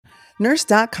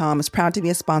Nurse.com is proud to be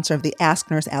a sponsor of the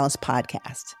Ask Nurse Alice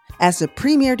podcast. As the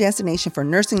premier destination for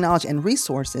nursing knowledge and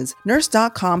resources,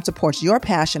 Nurse.com supports your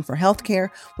passion for healthcare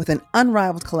with an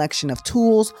unrivaled collection of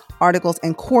tools, articles,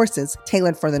 and courses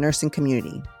tailored for the nursing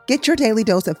community. Get your daily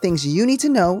dose of things you need to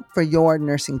know for your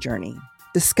nursing journey.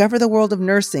 Discover the world of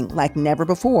nursing like never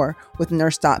before with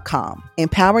Nurse.com.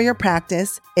 Empower your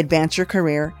practice, advance your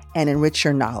career, and enrich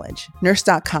your knowledge.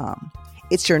 Nurse.com.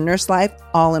 It's your nurse life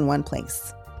all in one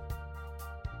place.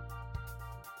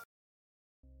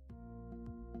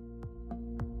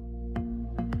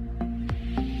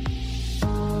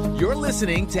 You're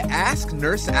listening to Ask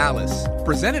Nurse Alice,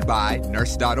 presented by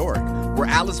Nurse.org, where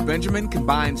Alice Benjamin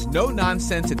combines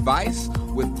no-nonsense advice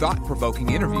with thought-provoking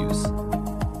interviews.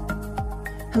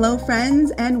 Hello,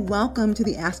 friends, and welcome to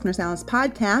the Ask Nurse Alice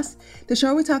podcast, the show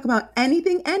where we talk about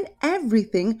anything and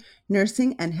everything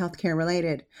nursing and healthcare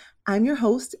related. I'm your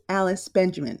host, Alice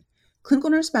Benjamin,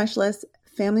 clinical nurse specialist,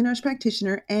 family nurse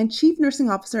practitioner, and chief nursing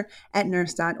officer at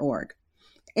Nurse.org.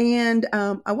 And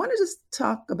I want to just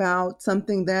talk about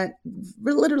something that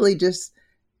literally just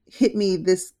hit me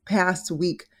this past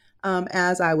week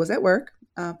as I was at work.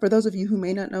 For those of you who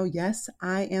may not know, yes,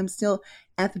 I am still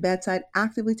at the bedside,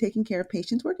 actively taking care of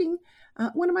patients, working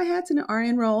one of my hats in an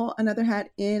RN role, another hat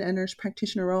in a nurse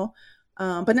practitioner role.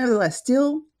 But nevertheless,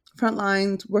 still front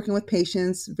lines, working with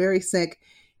patients, very sick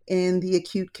in the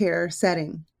acute care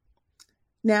setting.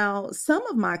 Now, some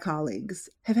of my colleagues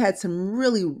have had some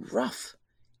really rough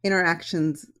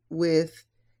interactions with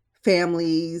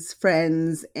families,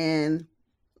 friends, and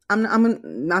I'm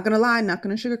not going to lie, not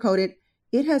going to sugarcoat it.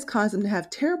 It has caused them to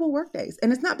have terrible work days.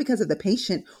 And it's not because of the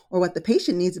patient or what the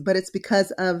patient needs, but it's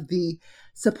because of the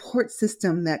support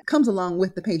system that comes along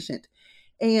with the patient.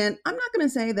 And I'm not going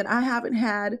to say that I haven't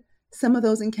had some of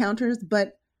those encounters,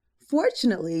 but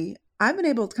fortunately, I've been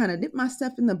able to kind of nip my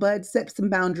stuff in the bud, set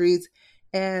some boundaries,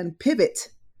 and pivot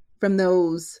from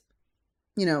those,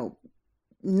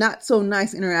 not so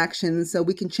nice interactions so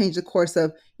we can change the course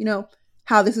of,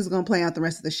 how this is going to play out the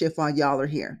rest of the shift while y'all are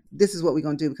here. This is what we're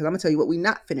going to do because I'm going to tell you what we're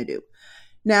not finna do.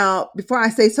 Now, before I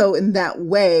say so in that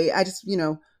way, I just,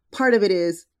 part of it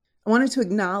is I wanted to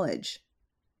acknowledge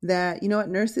that,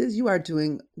 nurses, you are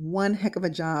doing one heck of a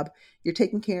job. You're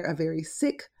taking care of very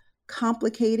sick,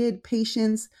 complicated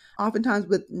patients, oftentimes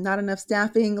with not enough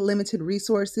staffing, limited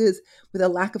resources, with a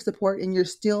lack of support, and you're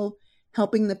still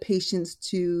helping the patients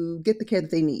to get the care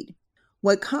that they need.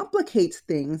 What complicates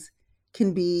things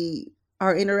can be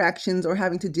our interactions or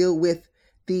having to deal with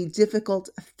the difficult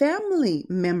family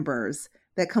members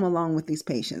that come along with these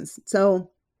patients.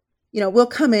 So, we'll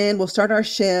come in, we'll start our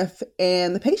shift,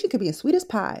 and the patient could be as sweet as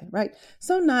pie, right?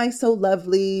 So nice, so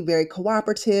lovely, very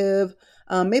cooperative.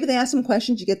 Maybe they ask some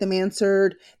questions, you get them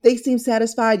answered. They seem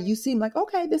satisfied. You seem like,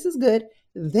 okay, this is good.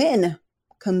 Then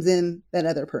comes in that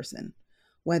other person.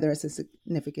 Whether it's a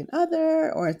significant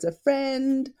other or it's a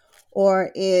friend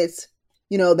or it's,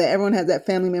 that everyone has that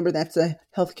family member that's a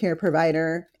healthcare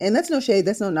provider. And that's no shade,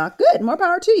 that's no knock. Good, more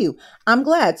power to you. I'm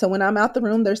glad. So when I'm out the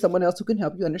room, there's someone else who can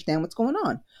help you understand what's going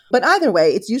on. But either way,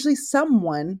 it's usually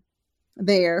someone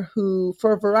there who,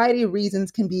 for a variety of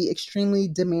reasons, can be extremely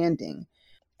demanding.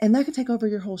 And that can take over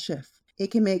your whole shift. It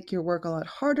can make your work a lot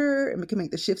harder. It can make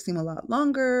the shift seem a lot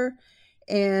longer.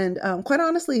 And quite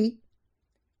honestly,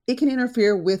 it can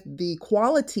interfere with the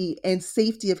quality and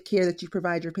safety of care that you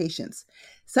provide your patients.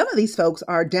 Some of these folks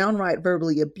are downright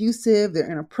verbally abusive,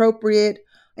 they're inappropriate,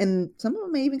 and some of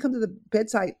them may even come to the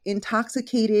bedside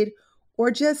intoxicated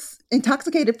or just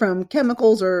intoxicated from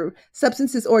chemicals or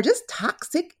substances or just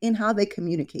toxic in how they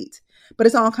communicate. But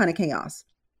it's all kind of chaos.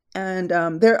 And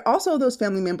there are also those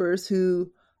family members who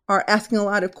are asking a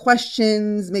lot of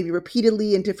questions, maybe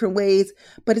repeatedly in different ways,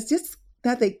 but it's just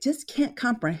that they just can't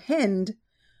comprehend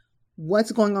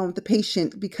what's going on with the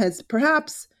patient because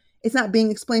perhaps it's not being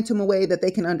explained to them a way that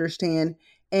they can understand.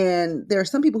 And there are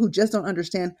some people who just don't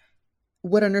understand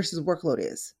what a nurse's workload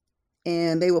is.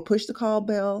 And they will push the call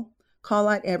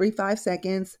out every 5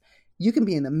 seconds. You can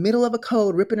be in the middle of a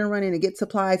code, ripping and running to get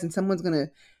supplies, and someone's going to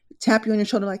tap you on your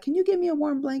shoulder like, can you give me a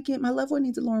warm blanket? My loved one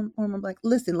needs a warm blanket.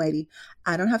 Listen, lady,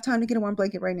 I don't have time to get a warm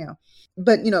blanket right now.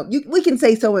 But, we can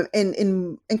say so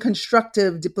in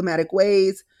constructive, diplomatic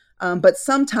ways. But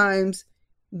sometimes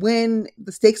when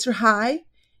the stakes are high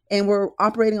and we're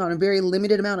operating on a very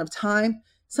limited amount of time,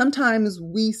 sometimes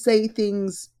we say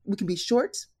things, we can be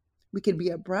short, we can be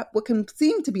abrupt, what can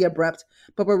seem to be abrupt,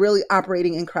 but we're really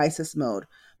operating in crisis mode.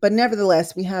 But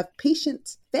nevertheless, we have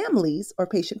patient families or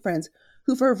patient friends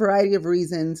who, for a variety of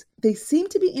reasons, they seem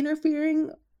to be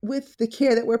interfering with the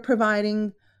care that we're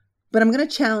providing. But I'm going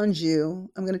to challenge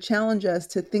you. I'm going to challenge us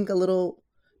to think a little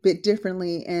bit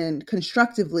differently and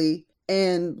constructively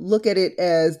and look at it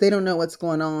as they don't know what's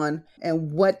going on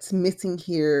and what's missing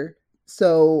here.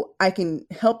 So I can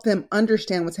help them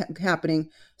understand what's happening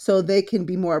so they can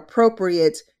be more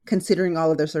appropriate considering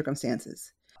all of their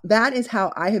circumstances. That is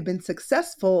how I have been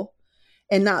successful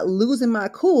and not losing my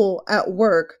cool at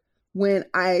work when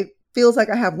I feels like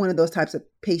I have one of those types of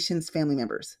patients, family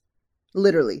members,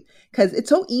 literally. Because it's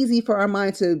so easy for our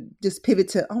mind to just pivot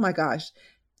to, oh my gosh,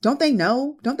 don't they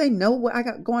know? Don't they know what I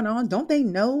got going on? Don't they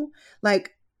know?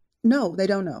 Like, no, they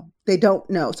don't know. They don't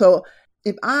know. So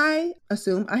if I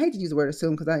assume, I hate to use the word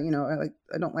assume because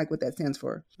I don't like what that stands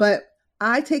for, but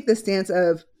I take the stance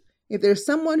of if there's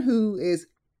someone who is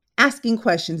asking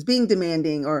questions, being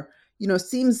demanding, or,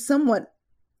 seems somewhat,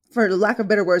 for lack of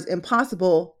better words,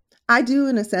 impossible, I do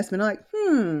an assessment. I'm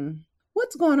like,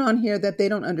 what's going on here that they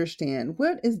don't understand?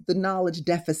 What is the knowledge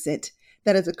deficit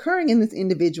that is occurring in this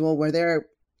individual where they're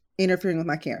interfering with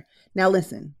my care? Now,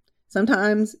 listen,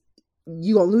 sometimes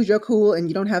you gonna lose your cool and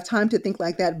you don't have time to think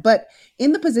like that. But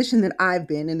in the position that I've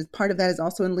been, and part of that is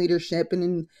also in leadership and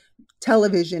in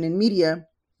television and media,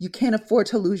 you can't afford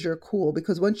to lose your cool,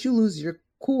 because once you lose your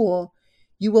cool,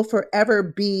 you will forever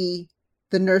be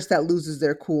the nurse that loses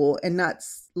their cool and not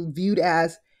viewed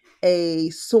as a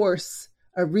source,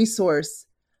 a resource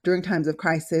during times of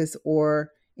crisis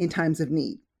or in times of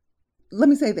need. Let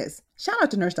me say this. Shout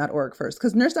out to nurse.org first,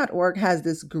 because nurse.org has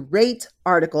this great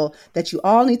article that you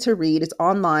all need to read. It's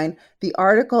online. The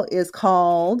article is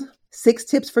called 6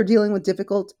 Tips for Dealing with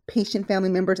Difficult Patient Family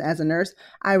Members as a Nurse.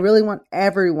 I really want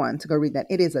everyone to go read that.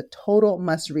 It is a total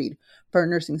must read for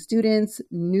nursing students,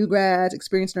 new grads,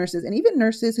 experienced nurses, and even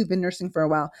nurses who've been nursing for a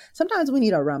while. Sometimes we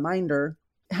need a reminder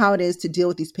how it is to deal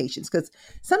with these patients, because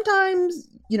sometimes,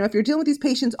 if you're dealing with these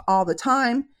patients all the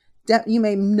time, you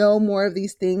may know more of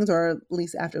these things, or at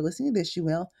least after listening to this, you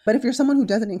will. But if you're someone who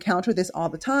doesn't encounter this all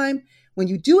the time, when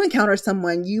you do encounter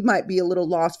someone, you might be a little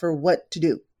lost for what to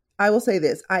do. I will say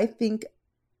this. I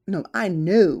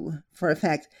know for a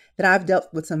fact that I've dealt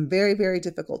with some very, very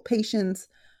difficult patients,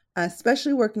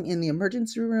 especially working in the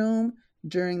emergency room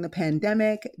during the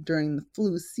pandemic, during the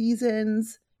flu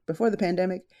seasons, before the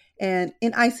pandemic, and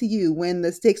in ICU when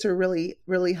the stakes are really,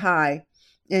 really high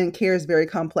and care is very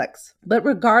complex. But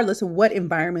regardless of what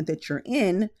environment that you're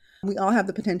in, we all have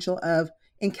the potential of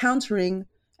encountering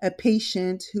a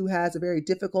patient who has a very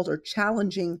difficult or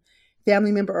challenging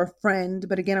family member or friend.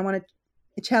 But again, I want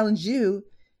to challenge you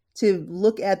to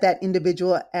look at that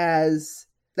individual as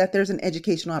that there's an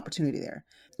educational opportunity there.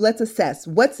 Let's assess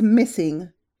what's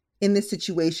missing in this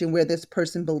situation where this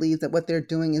person believes that what they're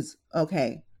doing is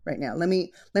okay right now. Let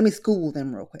me school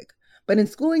them real quick. But in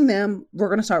schooling them, we're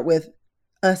going to start with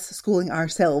us schooling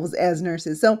ourselves as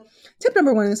nurses. So tip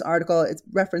number 1 in this article, it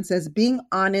references being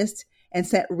honest and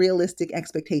set realistic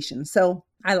expectations. So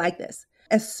I like this.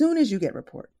 As soon as you get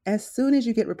report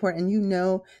and you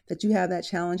know that you have that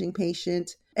challenging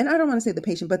patient, and I don't want to say the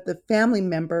patient, but the family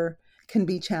member can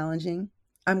be challenging,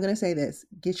 I'm going to say this: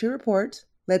 get your report.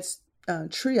 Let's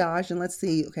triage and let's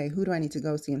see, okay, who do I need to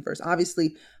go see in first?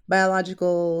 Obviously,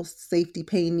 biological safety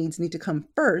pain needs need to come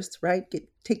first, right?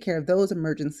 Take care of those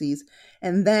emergencies.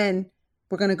 And then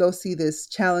we're going to go see this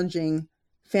challenging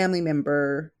family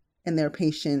member and their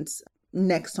patients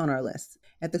next on our list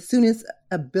at the soonest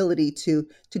ability to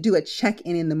do a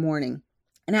check-in in the morning.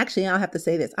 And actually, I'll have to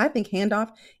say this. I think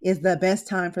handoff is the best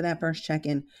time for that first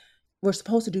check-in. We're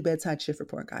supposed to do bedside shift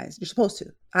report, guys. You're supposed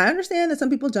to. I understand that some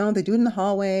people don't. They do it in the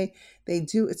hallway. They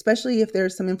do, especially if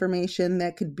there's some information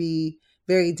that could be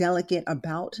very delicate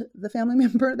about the family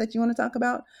member that you want to talk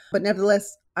about. But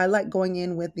nevertheless, I like going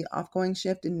in with the off-going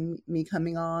shift and me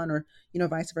coming on, or,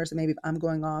 vice versa, maybe if I'm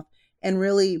going off, and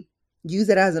really use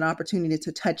it as an opportunity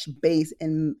to touch base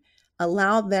and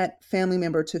allow that family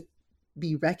member to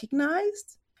be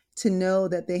recognized, to know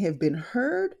that they have been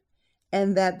heard,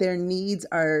 and that their needs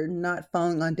are not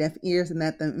falling on deaf ears, and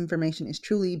that the information is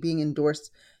truly being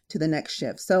endorsed to the next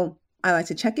shift. So I like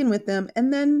to check in with them.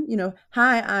 And then,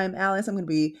 hi, I'm Alice. I'm going to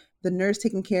be the nurse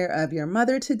taking care of your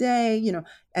mother today.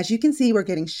 As you can see, we're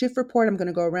getting shift report. I'm going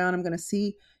to go around. I'm going to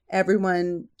see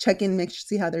everyone, check in,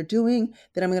 see how they're doing.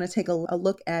 Then I'm going to take a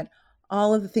look at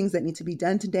all of the things that need to be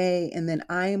done today. And then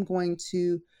I am going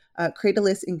to create a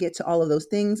list and get to all of those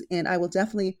things. And I will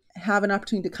definitely have an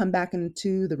opportunity to come back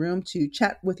into the room to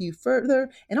chat with you further,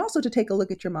 and also to take a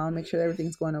look at your mom, make sure that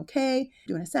everything's going okay,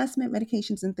 do an assessment,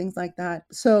 medications, and things like that.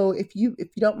 So if you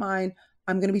don't mind,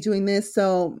 I'm going to be doing this.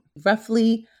 So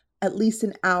roughly at least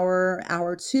an hour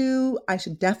or two, I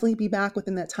should definitely be back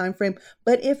within that time frame.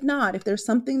 But if not, if there's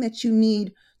something that you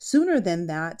need sooner than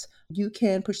that, you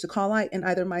can push the call light, and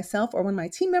either myself or one of my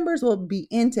team members will be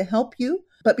in to help you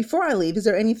But before I leave, is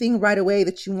there anything right away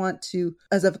that you want to,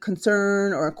 as of a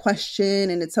concern or a question,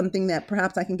 and it's something that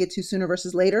perhaps I can get to sooner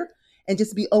versus later? And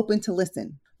just be open to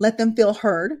listen. Let them feel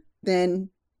heard. Then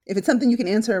if it's something you can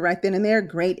answer right then and there,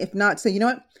 great. If not, say, you know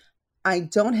what? I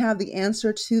don't have the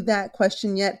answer to that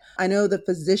question yet. I know the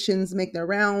physicians make their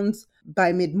rounds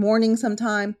by mid-morning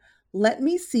sometime. Let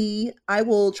me see. I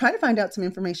will try to find out some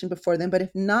information before then, but if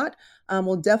not,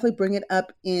 we'll definitely bring it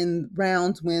up in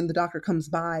rounds when the doctor comes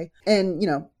by and,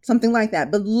 something like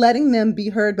that. But letting them be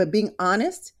heard, but being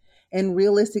honest and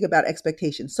realistic about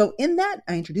expectations. So in that,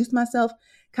 I introduced myself.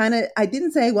 I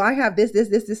didn't say, well, I have this,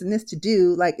 and this to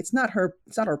do. Like, it's not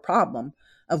her problem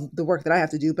of the work that I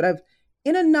have to do, but I've,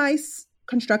 in a nice,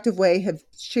 constructive way, have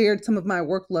shared some of my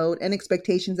workload and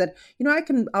expectations that,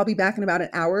 I'll be back in about an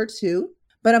hour or two.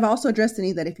 But I've also addressed the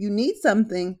need that if you need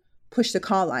something, push the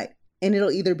call light, and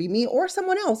it'll either be me or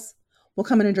someone else will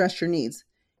come and address your needs.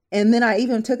 And then I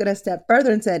even took it a step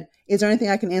further and said, is there anything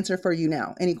I can answer for you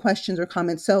now? Any questions or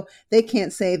comments? So they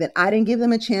can't say that I didn't give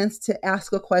them a chance to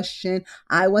ask a question.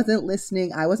 I wasn't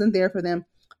listening. I wasn't there for them,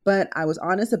 but I was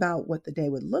honest about what the day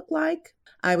would look like.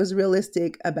 I was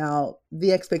realistic about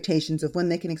the expectations of when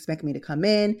they can expect me to come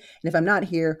in. And if I'm not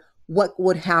here, what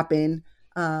would happen?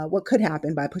 What could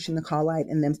happen by pushing the call light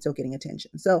and them still getting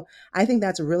attention. So I think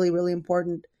that's really, really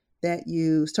important that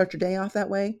you start your day off that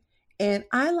way. And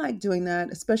I like doing that,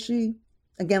 especially,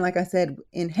 again, like I said,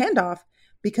 in handoff,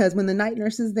 because when the night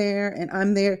nurse is there and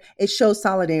I'm there, it shows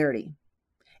solidarity.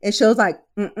 It shows like,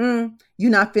 you're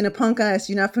not finna punk us.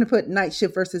 You're not finna put night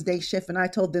shift versus day shift. And I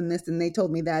told them this and they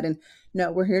told me that. And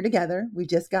no, we're here together. We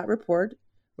just got report.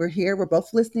 We're here. We're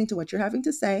both listening to what you're having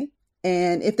to say.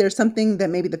 And if there's something that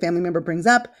maybe the family member brings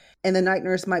up and the night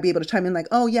nurse might be able to chime in like,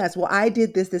 oh, yes, well, I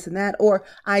did this, and that, or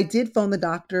I did phone the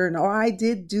doctor, or I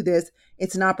did do this.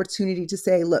 It's an opportunity to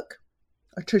say, look,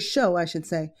 or to show, I should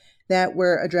say, that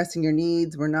we're addressing your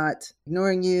needs. We're not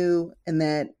ignoring you, and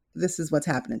that this is what's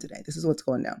happening today. This is what's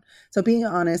going down. So being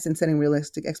honest and setting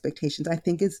realistic expectations, I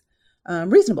think is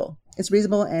reasonable. It's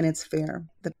reasonable and it's fair.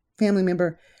 The family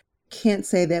member can't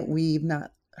say that we've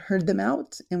not heard them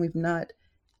out and we've not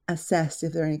assessed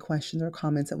if there are any questions or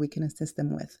comments that we can assist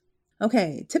them with.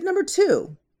 Okay, tip number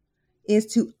 2 is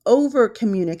to over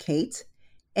communicate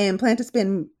and plan to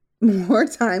spend more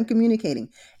time communicating,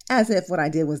 as if what I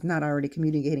did was not already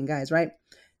communicating, guys, right?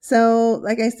 So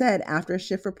like I said, after a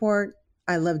shift report,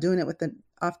 I love doing it with the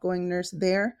offgoing nurse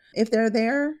there. If they're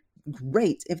there,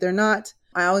 great. If they're not,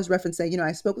 I always reference say,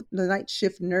 I spoke with the night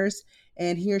shift nurse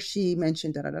and he or she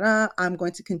mentioned I'm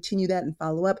going to continue that and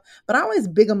follow up. But I always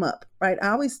big them up, right? I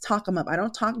always talk them up. I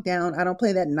don't talk down. I don't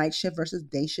play that night shift versus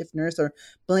day shift nurse or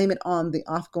blame it on the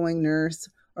offgoing nurse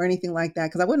or anything like that,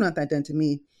 because I wouldn't want that done to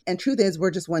me. And truth is,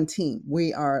 we're just one team.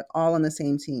 We are all on the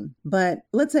same team. But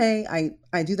let's say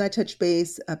I do that touch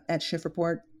base at shift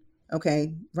report.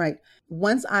 Okay, right.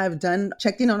 Once I've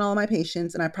checked in on all of my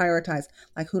patients and I prioritize,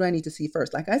 like, who do I need to see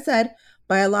first? Like I said,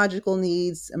 biological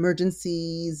needs,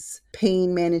 emergencies,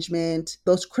 pain management,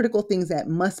 those critical things that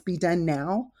must be done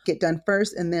now, get done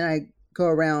first. And then I go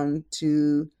around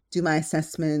to do my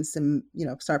assessments and,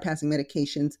 start passing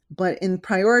medications. But in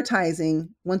prioritizing,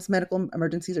 once medical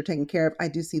emergencies are taken care of, I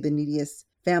do see the neediest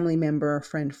family member or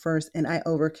friend first, and I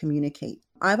over communicate.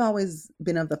 I've always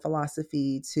been of the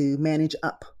philosophy to manage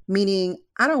up, meaning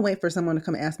I don't wait for someone to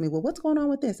come ask me, well, what's going on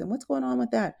with this and what's going on with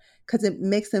that? Because it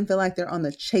makes them feel like they're on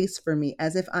the chase for me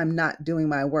as if I'm not doing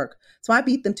my work. So I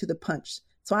beat them to the punch.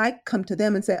 So I come to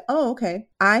them and say, oh, okay,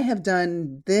 I have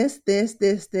done this,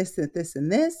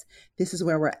 and this. This is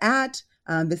where we're at.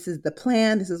 This is the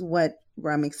plan. This is where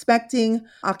I'm expecting.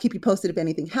 I'll keep you posted if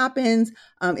anything happens.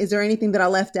 Is there anything that I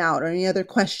left out or any other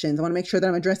questions? I want to make sure that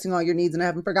I'm addressing all your needs and I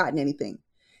haven't forgotten anything.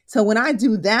 So when I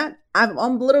do that,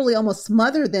 I'm literally almost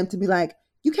smothered them to be like,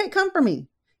 you can't come for me.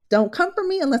 Don't come for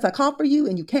me unless I call for you,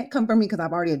 and you can't come for me because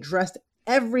I've already addressed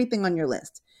everything on your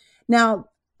list. Now,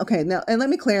 and let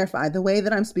me clarify the way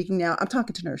that I'm speaking now. I'm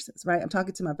talking to nurses, right? I'm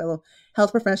talking to my fellow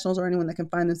health professionals or anyone that can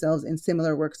find themselves in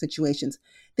similar work situations.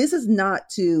 This is not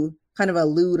to kind of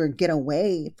elude or get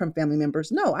away from family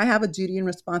members. No, I have a duty and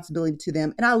responsibility to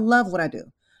them, and I love what I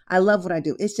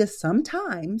do. It's just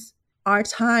sometimes our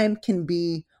time can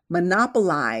be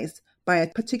monopolized by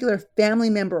a particular family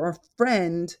member or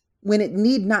friend when it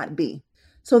need not be.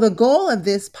 So the goal of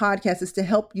this podcast is to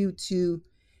help you to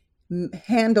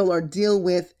handle or deal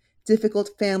with difficult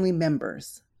family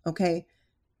members, okay?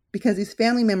 Because these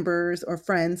family members or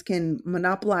friends can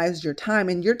monopolize your time,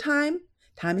 and your time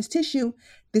is tissue.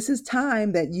 This is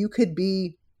time that you could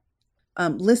be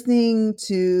listening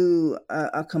to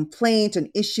a complaint,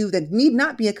 an issue that need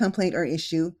not be a complaint or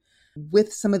issue.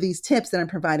 With some of these tips that I'm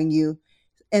providing you,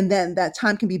 And then that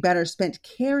time can be better spent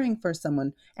caring for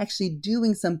someone, actually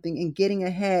doing something and getting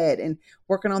ahead and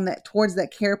working on that towards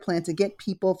that care plan to get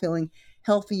people feeling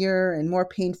healthier and more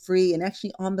pain-free and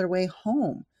actually on their way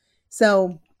home.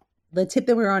 So the tip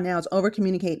that we're on now is over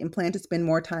communicate and plan to spend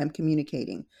more time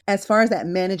communicating. As far as that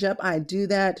manage up, I do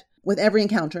that with every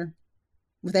encounter.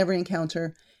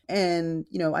 And,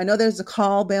 I know there's a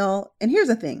call bell. And here's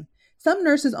the thing. Some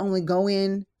nurses only go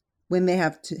in when they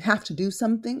have to do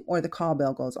something or the call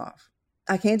bell goes off.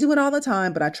 I can't do it all the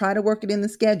time, but I try to work it in the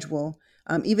schedule.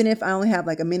 Even if I only have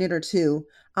like a minute or two,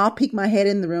 I'll peek my head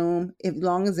in the room as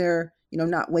long as they're,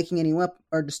 not waking anyone up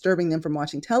or disturbing them from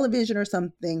watching television or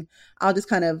something. I'll just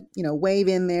kind of, wave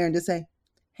in there and just say,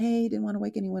 hey, didn't want to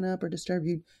wake anyone up or disturb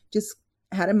you. Just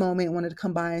had a moment, wanted to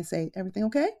come by and say, everything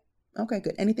okay? Okay,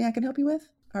 good. Anything I can help you with?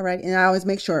 All right. And I always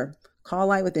make sure call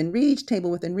light within reach, table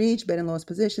within reach, bed in lowest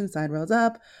position, side rails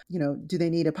up. Do they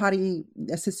need a potty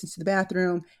assistance to the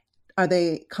bathroom? Are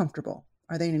they comfortable?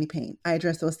 Are they in any pain? I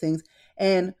address those things.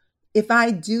 And if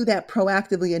I do that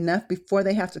proactively enough before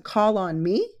they have to call on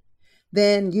me,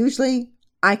 then usually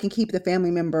I can keep the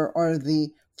family member or the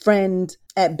friend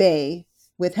at bay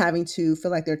with having to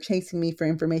feel like they're chasing me for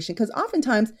information. Because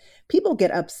oftentimes people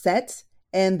get upset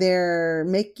and they're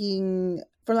making,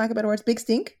 for lack of better words, big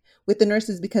stink with the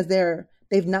nurses because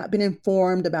they've not been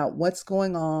informed about what's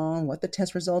going on, what the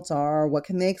test results are, what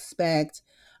can they expect,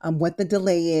 what the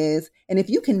delay is. And if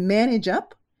you can manage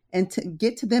up and to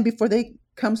get to them before they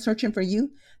come searching for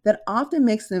you, that often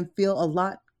makes them feel a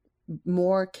lot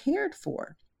more cared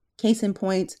for. Case in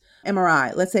point,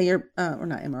 MRI. Let's say or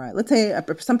not MRI. Let's say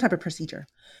some type of procedure.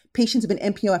 Patients have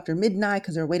been NPO after midnight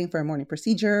because they're waiting for a morning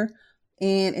procedure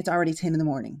and it's already 10 in the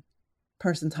morning.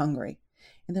 Person's hungry.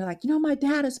 And they're like, my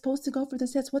dad is supposed to go for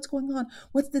this test. What's going on?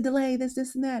 What's the delay? This,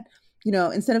 and that.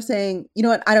 Instead of saying,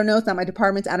 what, I don't know, it's not my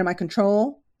department, it's out of my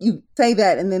control. You say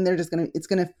that, and then it's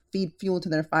going to feed fuel to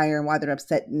their fire and why they're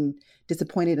upset and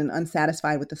disappointed and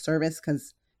unsatisfied with the service,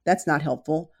 because that's not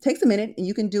helpful. It takes a minute and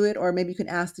you can do it, or maybe you can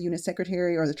ask the unit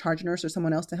secretary or the charge nurse or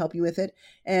someone else to help you with it.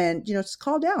 And, just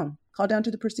call down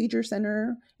to the procedure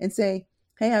center and say,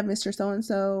 hey, I have Mr.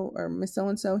 So-and-so or Miss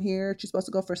So-and-so here. She's supposed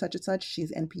to go for such and such.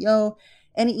 She's NPO.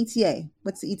 Any ETA?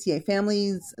 What's the ETA?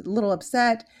 Family's a little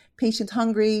upset, patient's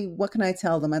hungry. What can I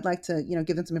tell them? I'd like to,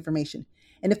 give them some information.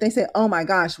 And if they say, oh my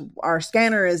gosh, our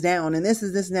scanner is down and this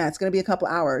and that, it's going to be a couple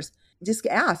hours. Just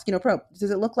ask,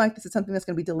 does it look like this is something that's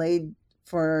going to be delayed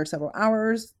for several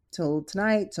hours till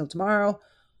tonight, till tomorrow?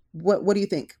 What do you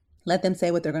think? Let them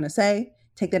say what they're going to say.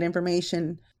 Take that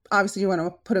information. Obviously, you want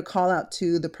to put a call out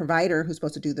to the provider who's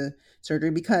supposed to do the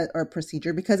surgery or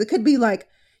procedure, because it could be like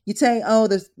you'd say, oh,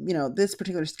 this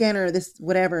particular scanner, this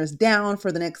whatever is down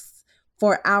for the next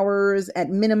 4 hours at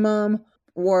minimum.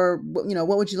 Or,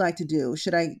 what would you like to do?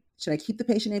 Should I keep the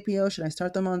patient APO? Should I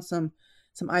start them on some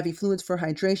IV fluids for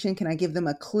hydration? Can I give them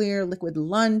a clear liquid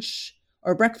lunch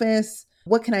or breakfast?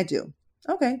 What can I do?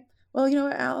 Okay. Well,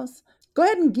 Alice, go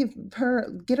ahead and get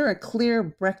her a clear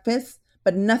breakfast,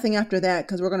 but nothing after that,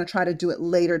 because we're going to try to do it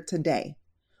later today.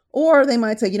 Or they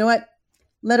might say, what?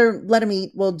 Let them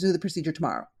eat. We'll do the procedure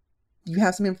tomorrow. You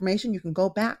have some information. You can go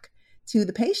back to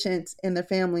the patient and their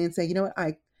family and say, what?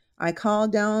 I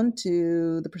called down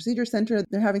to the procedure center.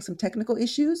 They're having some technical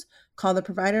issues. Call the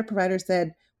provider. Provider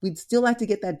said, we'd still like to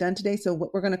get that done today. So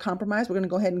what we're going to compromise, we're going to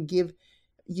go ahead and give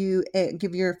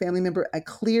your family member a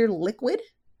clear liquid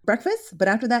breakfast. But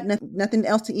after that, nothing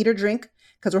else to eat or drink,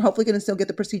 because we're hopefully going to still get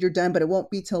the procedure done, but it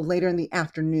won't be till later in the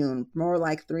afternoon, more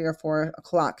like 3 or 4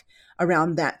 o'clock,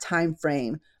 around that time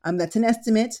frame. That's an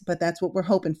estimate, but that's what we're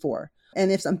hoping for. And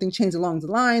if something changed along the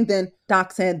line, then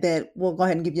doc said that we'll go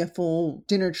ahead and give you a full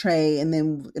dinner tray, and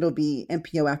then it'll be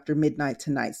NPO after midnight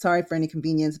tonight. Sorry for any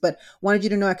inconvenience, but wanted you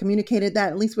to know I communicated that.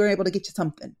 At least we were able to get you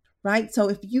something, right? So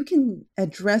if you can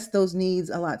address those needs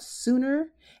a lot sooner,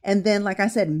 and then, like I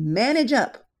said, manage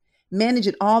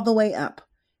it all the way up,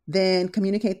 then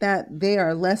communicate that, they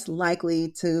are less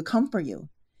likely to come for you.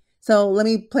 So let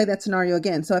me play that scenario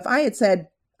again. So if I had said,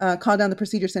 call down the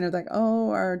procedure center, like, oh,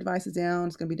 our device is down.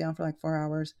 It's going to be down for like 4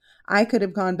 hours. I could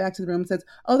have gone back to the room and said,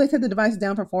 oh, they said the device is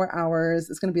down for 4 hours.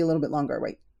 It's going to be a little bit longer.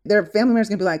 Wait, their family member's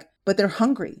going to be like, but they're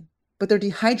hungry, but they're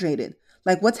dehydrated.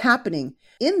 Like, what's happening?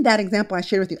 In that example I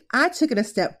shared with you, I took it a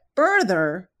step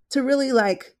further to really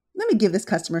let me give this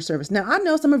customer service. Now, I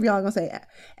know some of y'all are going to say,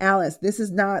 Alice, this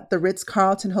is not the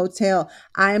Ritz-Carlton Hotel.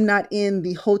 I am not in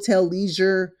the hotel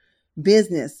leisure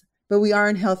business. But we are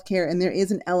in healthcare, and there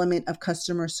is an element of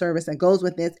customer service that goes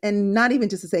with this. And not even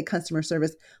just to say customer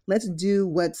service. Let's do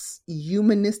what's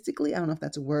humanistically, I don't know if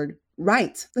that's a word,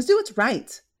 right. Let's do what's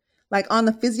right. Like on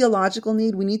the physiological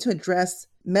need, we need to address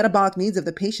metabolic needs of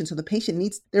the patient. So the patient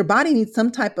needs, their body needs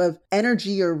some type of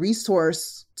energy or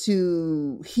resource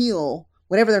to heal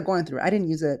whatever they're going through. I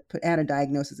didn't add a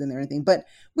diagnosis in there or anything, but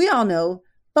we all know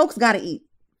folks got to eat.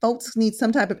 Folks need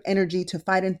some type of energy to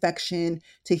fight infection,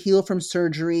 to heal from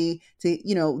surgery, to,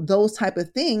 those type of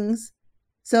things.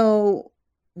 So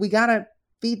we got to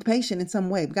feed the patient in some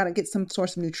way. We got to get some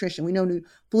source of nutrition. We know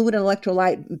fluid and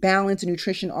electrolyte balance and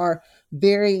nutrition are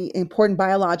very important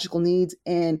biological needs.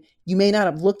 And you may not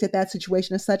have looked at that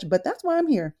situation as such, but that's why I'm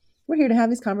here. We're here to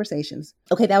have these conversations.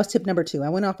 Okay, that was tip number 2. I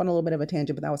went off on a little bit of a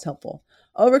tangent, but that was helpful.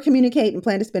 Over communicate and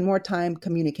plan to spend more time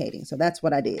communicating. So that's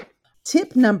what I did.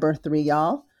 Tip number 3,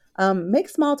 y'all. Make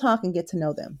small talk and get to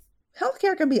know them.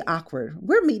 Healthcare can be awkward.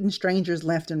 We're meeting strangers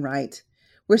left and right.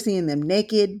 We're seeing them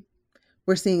naked.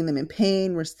 We're seeing them in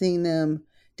pain. We're seeing them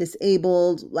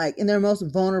disabled, like in their most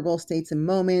vulnerable states and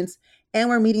moments. And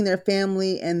we're meeting their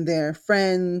family and their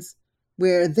friends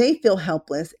where they feel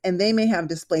helpless and they may have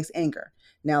displaced anger.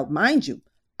 Now, mind you,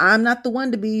 I'm not the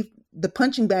one to be the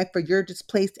punching bag for your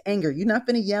displaced anger. You're not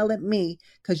going to yell at me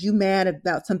because you mad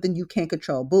about something you can't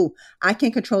control. Boo, I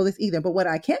can't control this either. But what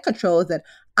I can control is that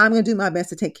I'm going to do my best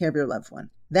to take care of your loved one.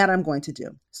 That I'm going to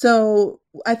do. So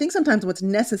I think sometimes what's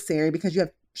necessary, because you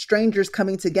have strangers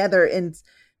coming together in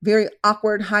very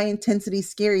awkward, high intensity,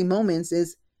 scary moments,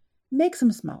 is make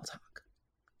some small talk.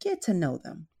 Get to know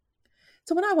them.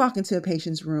 So when I walk into a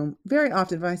patient's room, very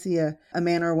often if I see a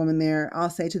man or a woman there, I'll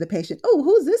say to the patient, oh,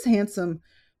 who's this handsome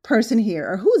person here?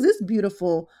 Or who's this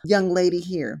beautiful young lady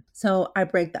here? So I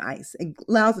break the ice. It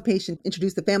allows the patient to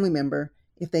introduce the family member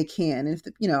if they can. And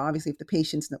if obviously if the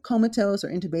patient's comatose or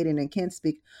intubated and can't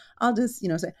speak, I'll just,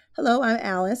 say, hello, I'm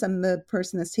Alice. I'm the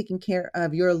person that's taking care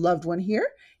of your loved one here.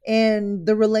 And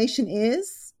the relation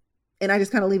is, and I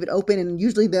just kind of leave it open. And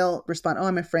usually they'll respond, oh,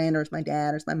 I'm a friend, or it's my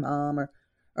dad, or it's my mom,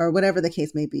 or whatever the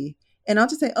case may be. And I'll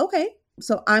just say, okay,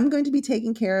 so I'm going to be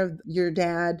taking care of your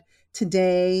dad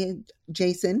today,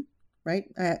 Jason, right?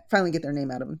 I finally get their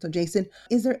name out of him. So Jason,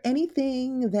 is there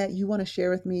anything that you want to share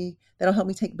with me that'll help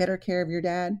me take better care of your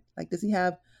dad? Like, does he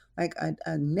have like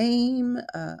a name,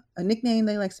 a nickname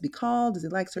that he likes to be called? Does he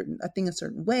like a thing a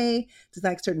certain way? Does he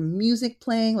like certain music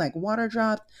playing, like water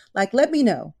drops? Like, let me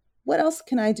know. What else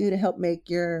can I do to help make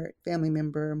your family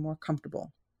member more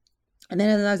comfortable? And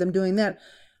then as I'm doing that,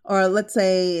 or let's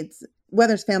say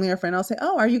whether it's family or friend, I'll say,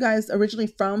 oh, are you guys originally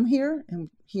from here? And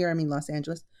here, I mean Los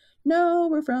Angeles. No,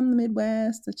 we're from the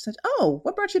Midwest, such. Oh,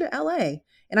 what brought you to LA?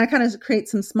 And I kind of create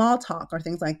some small talk or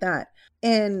things like that.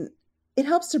 And it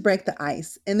helps to break the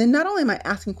ice. And then not only am I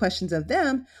asking questions of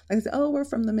them, like I said, oh, we're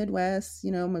from the Midwest.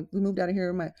 We moved out of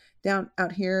here, down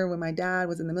out here when my dad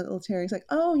was in the military. It's like,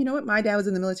 oh, you know what? My dad was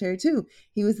in the military too.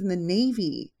 He was in the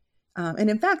Navy.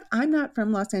 And in fact, I'm not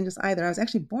from Los Angeles either. I was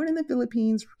actually born in the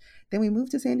Philippines. Then we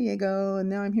moved to San Diego, and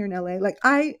now I'm here in LA. Like,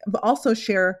 I also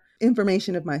share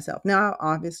information of myself. Now,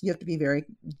 obviously, you have to be very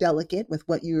delicate with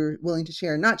what you're willing to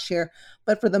share and not share.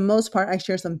 But for the most part, I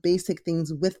share some basic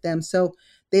things with them so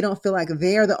they don't feel like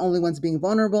they're the only ones being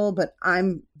vulnerable, but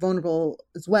I'm vulnerable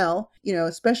as well.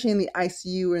 Especially in the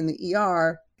ICU or in the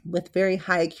ER with very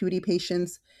high acuity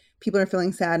patients. People are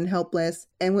feeling sad and helpless.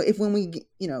 And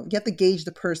you have to gauge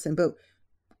the person. But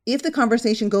if the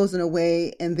conversation goes in a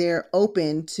way and they're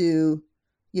open to,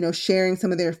 sharing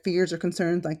some of their fears or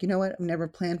concerns, like, you know what, I've never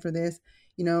planned for this.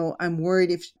 I'm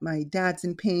worried if my dad's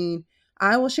in pain.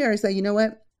 I will share and say, you know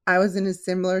what, I was in a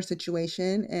similar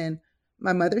situation and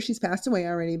my mother, she's passed away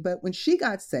already. But when she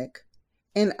got sick,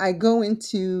 and I go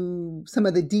into some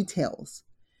of the details,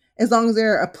 as long as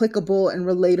they're applicable and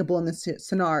relatable in this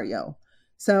scenario.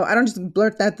 So I don't just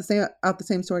blurt out the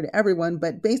same story to everyone,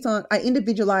 but I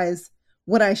individualize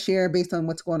what I share based on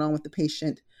what's going on with the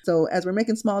patient. So as we're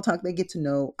making small talk, I get to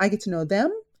know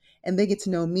them and they get to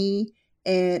know me.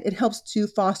 And it helps to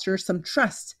foster some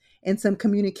trust and some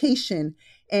communication.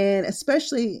 And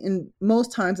especially in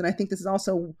most times, and I think this is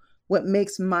also what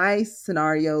makes my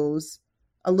scenarios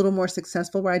a little more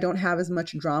successful, where I don't have as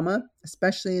much drama,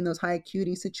 especially in those high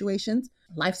acuity situations,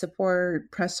 life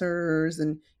support, pressors,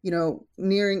 and,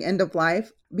 nearing end of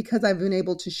life. Because I've been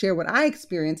able to share what I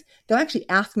experienced, they'll actually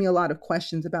ask me a lot of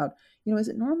questions about, is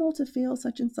it normal to feel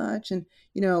such and such? And,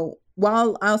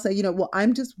 while I'll say,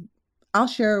 I'll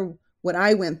share what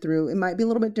I went through. It might be a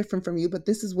little bit different from you, but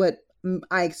this is what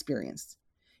I experienced.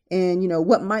 And,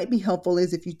 what might be helpful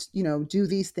is if you, do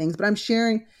these things. But I'm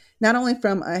sharing not only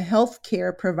from a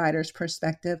healthcare provider's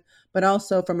perspective, but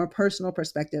also from a personal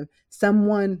perspective,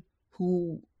 someone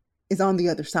who is on the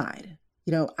other side.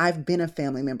 I've been a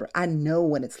family member. I know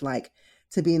what it's like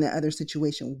to be in the other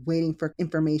situation, waiting for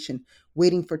information,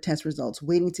 waiting for test results,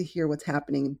 waiting to hear what's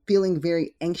happening, feeling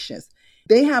very anxious.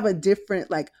 they have a different,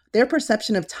 like their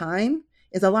perception of time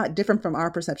is a lot different from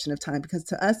our perception of time, because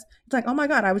to us, it's like, oh my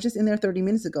God, I was just in there 30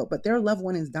 minutes ago, but their loved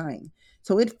one is dying.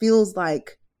 So it feels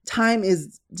like time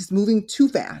is just moving too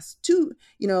fast,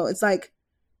 it's like,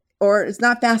 or it's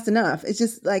not fast enough. It's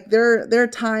just like their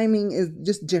timing is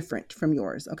just different from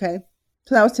yours. Okay.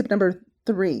 So that was tip number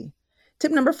 3.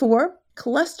 Tip number 4,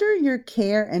 cluster your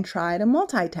care and try to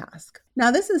multitask.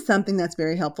 Now, this is something that's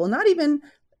very helpful. Not even,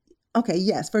 okay,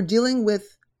 yes, for dealing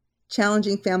with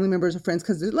challenging family members or friends,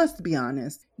 because let's be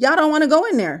honest, y'all don't want to go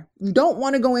in there. You don't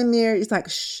want to go in there. It's like,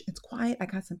 shh, it's quiet. I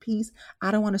got some peace. I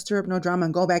don't want to stir up no drama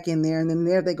and go back in there. And then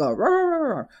there they go. Rah, rah,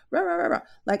 rah, rah, rah, rah.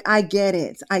 Like, I get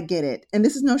it. And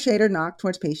this is no shade or knock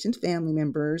towards patient family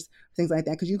members, things like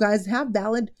that, because you guys have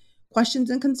valid questions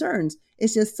and concerns.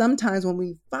 It's just sometimes when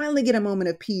we finally get a moment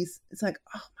of peace, it's like,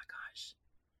 oh my gosh,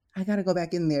 I got to go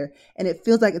back in there. And it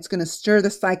feels like it's going to stir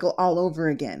the cycle all over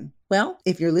again. Well,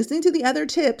 if you're listening to the other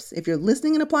tips, if you're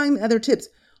listening and applying the other tips,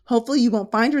 hopefully you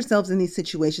won't find yourselves in these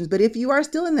situations. But if you are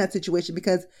still in that situation,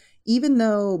 because even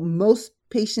though most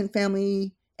patient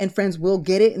family and friends will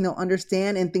get it and they'll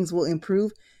understand and things will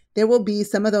improve, there will be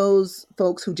some of those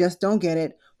folks who just don't get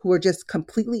it, who are just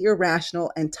completely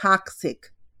irrational and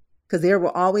toxic, because there will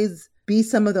always be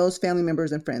some of those family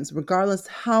members and friends, regardless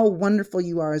how wonderful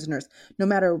you are as a nurse, no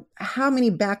matter how many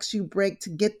backs you break to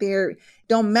get there.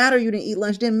 Don't matter you didn't eat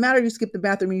lunch, didn't matter you skipped the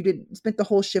bathroom, you spent the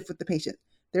whole shift with the patient.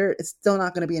 It's still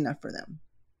not going to be enough for them,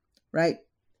 right?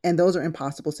 And those are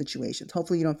impossible situations.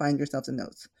 Hopefully you don't find yourselves in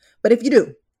those. But if you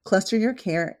do, cluster your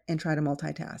care and try to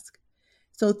multitask.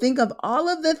 So think of all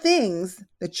of the things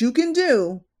that you can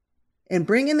do and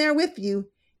bring in there with you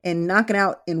and knock it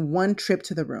out in one trip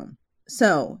to the room.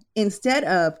 So instead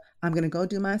of, I'm going to go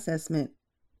do my assessment,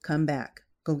 come back,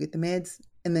 go get the meds,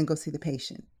 and then go see the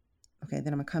patient. Okay,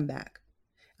 then I'm going to come back.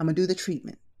 I'm going to do the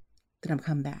treatment. Then I'm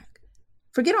come back.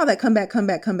 Forget all that come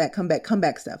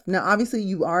back stuff. Now, obviously,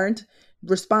 you aren't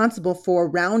responsible for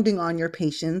rounding on your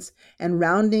patients and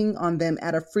rounding on them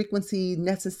at a frequency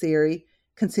necessary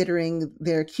considering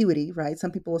their acuity, right?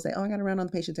 Some people will say, oh, I got to round on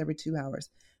the patients every 2 hours.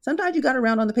 Sometimes you got to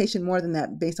round on the patient more than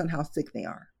that based on how sick they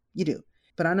are. You do.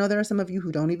 But I know there are some of you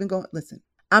who don't even go. Listen,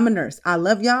 I'm a nurse. I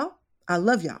love y'all.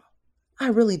 I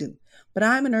really do. But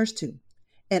I'm a nurse too.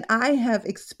 And I have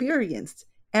experienced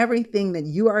everything that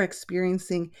you are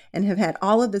experiencing and have had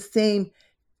all of the same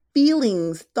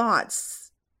feelings,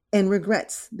 thoughts, and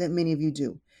regrets that many of you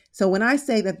do. So when I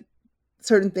say that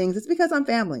certain things, it's because I'm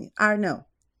family. I know.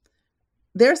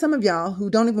 There are some of y'all who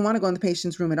don't even want to go in the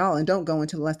patient's room at all and don't go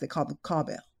until unless they call the call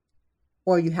bell.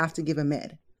 Or you have to give a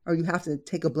med. Or you have to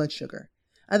take a blood sugar.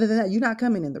 Other than that, you're not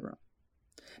coming in the room.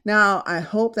 Now, I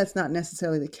hope that's not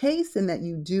necessarily the case and that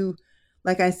you do,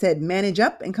 like I said, manage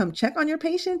up and come check on your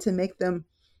patient to make them,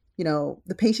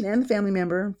 the patient and the family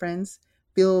member and friends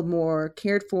feel more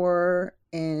cared for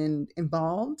and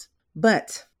involved.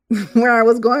 But where I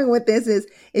was going with this is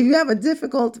if you have a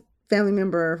difficult family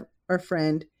member or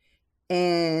friend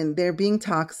and they're being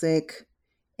toxic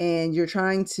and you're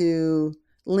trying to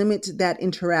limit that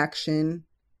interaction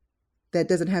that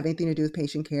doesn't have anything to do with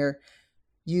patient care,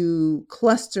 you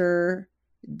cluster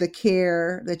the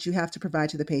care that you have to provide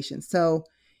to the patient. So,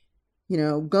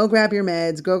 go grab your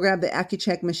meds, go grab the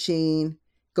Accu-Check machine,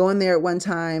 go in there at one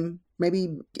time,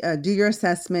 maybe do your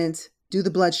assessment, do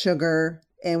the blood sugar.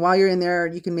 And while you're in there,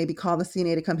 you can maybe call the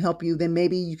CNA to come help you. Then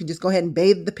maybe you can just go ahead and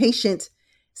bathe the patient.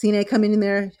 CNA come in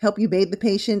there, help you bathe the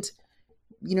patient.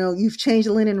 You've changed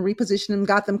the linen, repositioned them,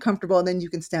 got them comfortable, and then you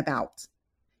can step out.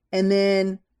 And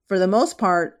then for the most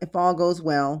part, if all goes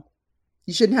well,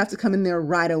 you shouldn't have to come in there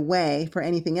right away for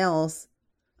anything else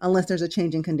unless there's a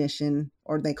change in condition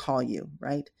or they call you,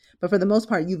 right? But for the most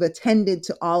part, you've attended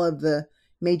to all of the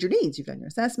major needs. You've done your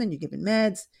assessment, you've given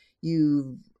meds,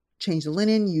 you've changed the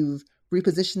linen, you've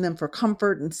repositioned them for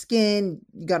comfort and skin,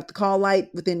 you got the call light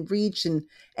within reach, and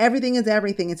everything is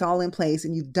everything. It's all in place,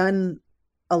 and you've done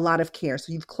a lot of care.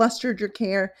 So you've clustered your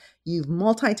care, you've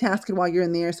multitasked while you're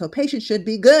in there. So patient should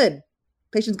be good.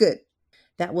 Patient's good.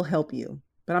 That will help you.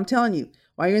 But I'm telling you,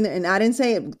 while you're in there, and I didn't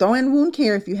say it, throw in wound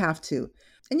care if you have to.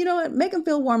 And you know what? Make them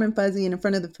feel warm and fuzzy and in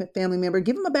front of the family member.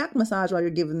 Give them a back massage while you're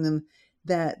giving them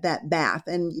that bath.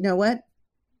 And you know what?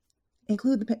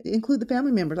 Include the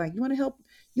family member. Like, you want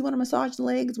to massage the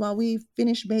legs while we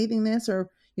finish bathing this, or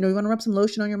you want to rub some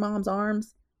lotion on your mom's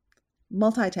arms.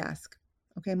 Multitask.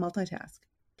 Okay, multitask.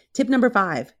 Tip number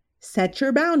 5, set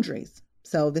your boundaries.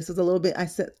 So this is a little bit,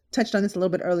 touched on this a little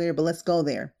bit earlier, but let's go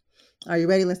there. Are you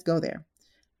ready? Let's go there.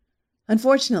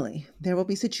 Unfortunately, there will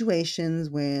be situations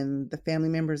when the family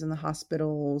members in the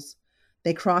hospitals,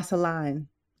 they cross a line,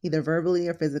 either verbally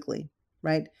or physically.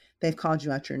 right? They've called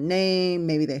you out your name.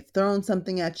 Maybe they've thrown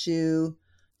something at you.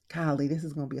 Golly, this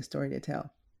is going to be a story to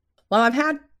tell. Well, I've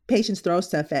had patients throw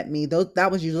stuff at me. That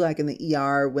was usually like in the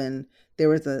ER when there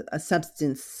was a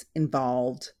substance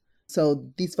involved.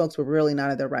 So these folks were really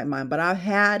not in their right mind. But I've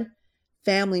had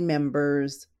family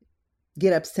members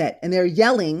get upset and they're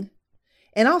yelling.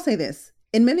 And I'll say this,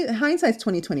 hindsight's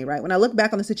 2020, right? When I look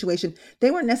back on the situation,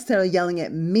 they weren't necessarily yelling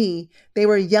at me. They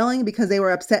were yelling because they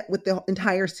were upset with the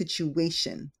entire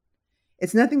situation.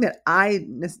 It's nothing that I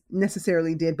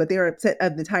necessarily did, but they were upset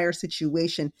of the entire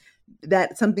situation,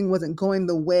 that something wasn't going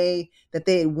the way that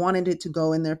they had wanted it to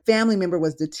go, and their family member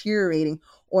was deteriorating,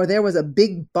 or there was a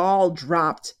big ball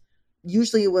dropped.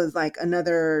 Usually it was like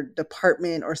another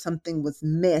department or something was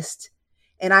missed.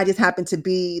 And I just happened to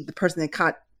be the person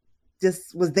that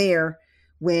just was there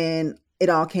when it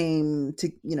all came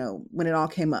to, when it all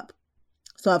came up.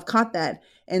 So I've caught that.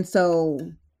 And so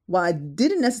while I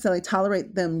didn't necessarily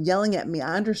tolerate them yelling at me,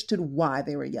 I understood why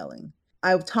they were yelling.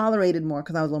 I tolerated more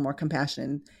because I was a little more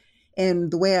compassionate.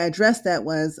 And the way I addressed that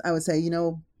was, I would say,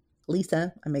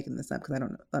 Lisa, I'm making this up because I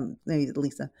don't know, maybe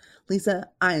Lisa,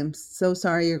 I am so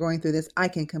sorry you're going through this. I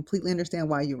can completely understand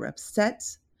why you were upset.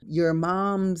 Your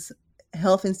mom's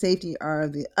health and safety are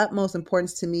of the utmost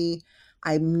importance to me.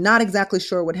 I'm not exactly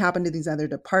sure what happened to these other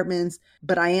departments,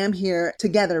 but I am here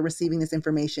together receiving this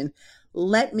information.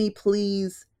 Let me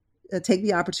please take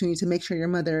the opportunity to make sure your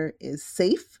mother is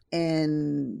safe,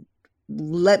 and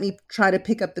let me try to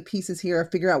pick up the pieces here,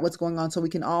 figure out what's going on so we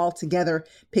can all together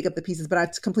pick up the pieces. But I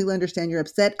completely understand you're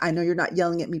upset. I know you're not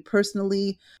yelling at me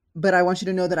personally, but I want you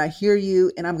to know that I hear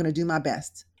you and I'm going to do my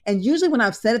best. And usually when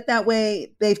I've said it that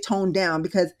way, they've toned down,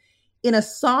 because in a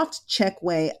soft check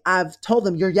way, I've told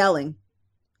them, you're yelling.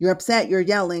 You're upset. You're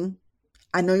yelling.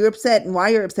 I know you're upset and why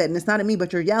you're upset. And it's not at me,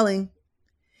 but you're yelling.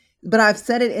 But I've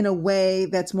said it in a way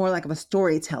that's more like of a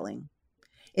storytelling.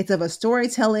 It's of a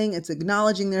storytelling. It's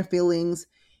acknowledging their feelings.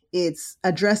 It's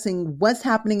addressing what's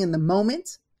happening in the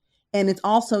moment. And it's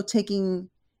also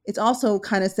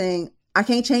kind of saying, I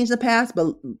can't change the past,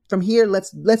 but from here,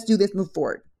 let's do this, move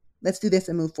forward. Let's do this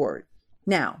and move forward.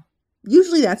 Now,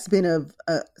 usually that's been of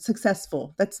success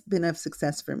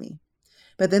for me.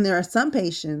 But then there are some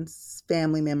patients,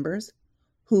 family members,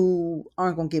 who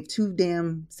aren't going to give two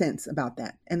damn cents about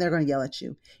that. And they're going to yell at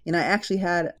you. And I actually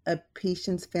had a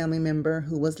patient's family member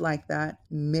who was like that.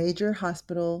 Major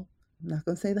hospital. I'm not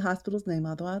going to say the hospital's name,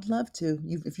 although I'd love to.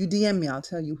 If you DM me, I'll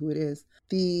tell you who it is.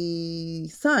 The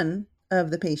son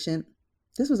of the patient,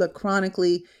 this was a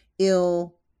chronically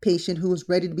ill patient who was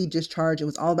ready to be discharged. It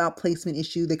was all about placement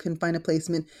issue. They couldn't find a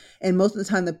placement. And most of the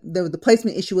time, the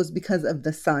placement issue was because of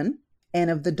the son and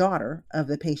of the daughter of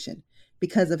the patient,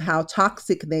 because of how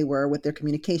toxic they were with their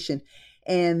communication.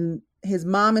 And his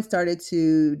mom had started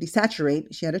to desaturate.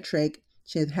 She had a trach.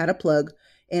 She had a plug.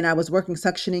 And I was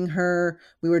suctioning her.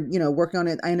 We were, working on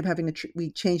it. I ended up having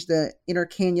we changed the inner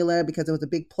cannula because it was a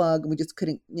big plug. And we just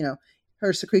couldn't,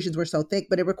 her secretions were so thick.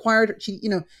 But it required, she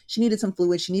needed some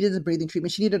fluid. She needed a breathing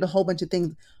treatment. She needed a whole bunch of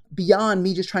things beyond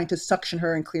me just trying to suction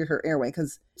her and clear her airway,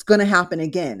 because it's going to happen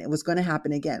again. It was going to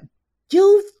happen again.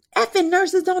 You effing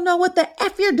nurses don't know what the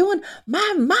F you're doing.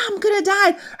 My mom could have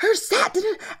died. Her SAT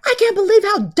didn't. I can't believe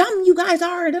how dumb you guys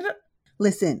are.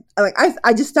 Listen,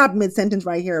 I just stopped mid-sentence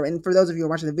right here. And for those of you who are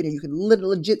watching the video, you can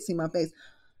legit see my face.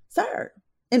 Sir,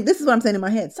 and this is what I'm saying in my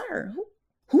head. Sir,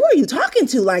 who are you talking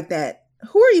to like that?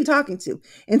 Who are you talking to?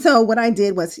 And so what I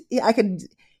did was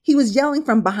he was yelling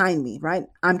from behind me, right?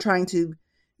 I'm trying to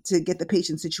get the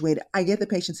patient situated. I get the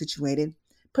patient situated,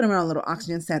 put him on a little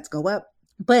oxygen, sats go up.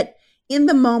 But in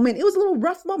the moment, it was a little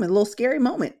rough moment, a little scary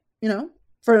moment,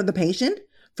 for the patient,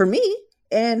 for me,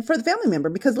 and for the family member.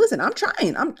 Because listen, I'm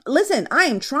trying. I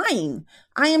am trying.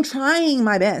 I am trying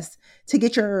my best to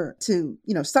get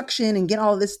suction and get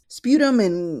all this sputum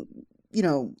and,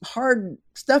 hard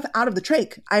stuff out of the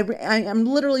trach. I'm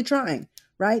literally trying,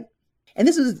 right? And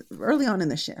this was early on in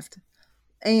the shift.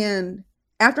 And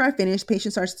after I finished,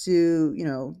 patient starts to,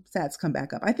 SATs come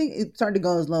back up. I think it started to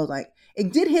go as low as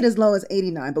it did hit as low as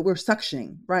 89, but we're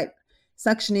suctioning, right?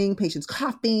 Suctioning, patients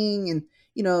coughing, and,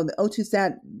 the O2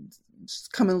 SAT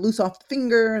coming loose off the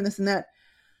finger and this and that.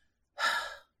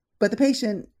 But the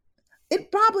patient, it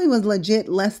probably was legit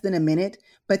less than a minute,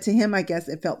 but to him, I guess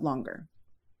it felt longer,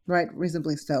 right?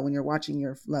 Reasonably so when you're watching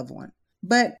your loved one.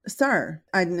 But sir,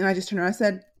 I just turned around, I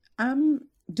said, I'm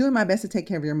doing my best to take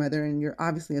care of your mother, and you're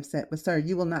obviously upset, but sir,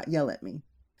 you will not yell at me.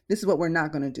 This is what we're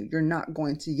not going to do. You're not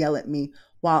going to yell at me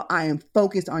while I am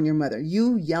focused on your mother.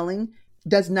 You yelling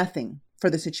does nothing for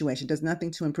the situation, does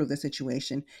nothing to improve the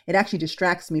situation. It actually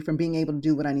distracts me from being able to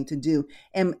do what I need to do.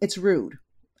 And it's rude.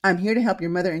 I'm here to help your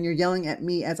mother and you're yelling at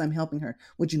me as I'm helping her.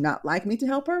 Would you not like me to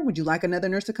help her? Would you like another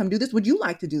nurse to come do this? Would you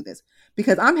like to do this?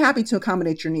 Because I'm happy to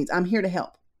accommodate your needs. I'm here to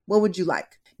help. What would you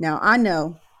like? Now, I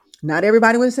know not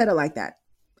everybody would have said it like that.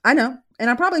 I know. And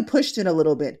I probably pushed it a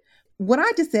little bit. What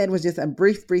I just said was just a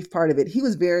brief part of it. He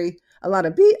was I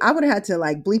would have had to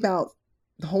like bleep out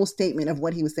the whole statement of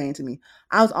what he was saying to me.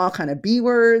 I was all kind of B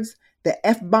words. The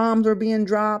F-bombs were being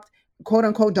dropped, quote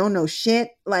unquote, don't know shit.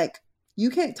 Like, you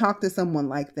can't talk to someone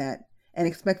like that and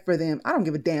expect for them. I don't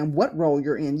give a damn what role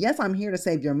you're in. Yes, I'm here to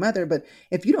save your mother, but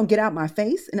if you don't get out my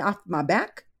face and off my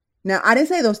back. Now, I didn't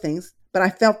say those things, but I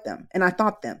felt them and I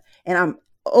thought them. And I'm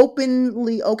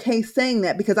openly okay saying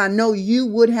that because I know you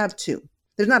would have too.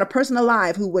 There's not a person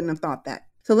alive who wouldn't have thought that.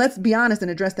 So let's be honest and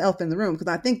address the elephant in the room, because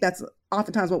I think that's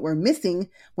oftentimes what we're missing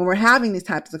when we're having these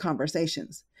types of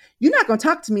conversations. You're not going to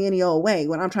talk to me any old way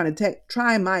when I'm trying to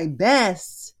try my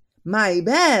best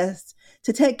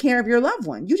to take care of your loved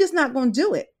one. You're just not going to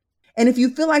do it. And if you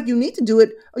feel like you need to do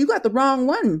it, you got the wrong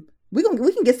one. We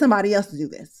can get somebody else to do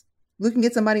this.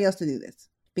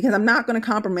 Because I'm not going to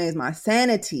compromise my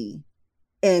sanity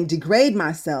and degrade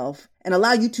myself and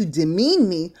allow you to demean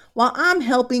me while I'm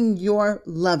helping your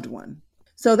loved one.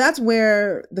 So that's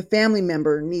where the family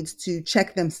member needs to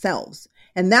check themselves.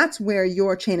 And that's where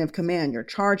your chain of command, your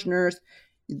charge nurse,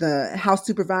 the house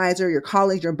supervisor, your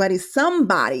colleagues, your buddies,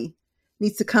 somebody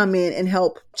needs to come in and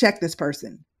help check this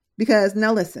person. Because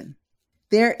now listen,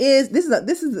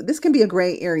 this can be a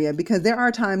gray area, because there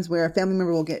are times where a family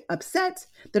member will get upset.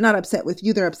 They're not upset with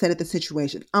you. They're upset at the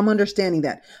situation. I'm understanding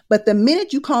that. But the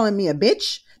minute you calling me a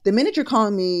bitch, the minute you're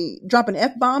calling me dropping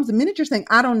F-bombs, the minute you're saying,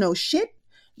 I don't know shit,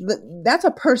 that's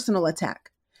a personal attack.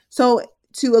 So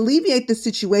to alleviate the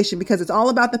situation, because it's all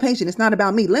about the patient, it's not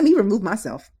about me, let me remove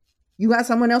myself. You got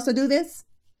someone else to do this?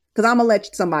 Because I'm going to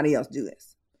let somebody else do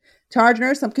this. Charge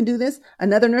nurse, some can do this.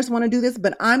 Another nurse want to do this,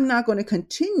 but I'm not going to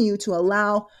continue to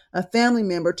allow a family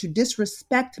member to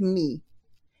disrespect me.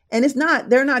 And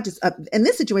they're not just in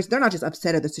this situation, they're not just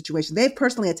upset at the situation. They've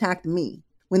personally attacked me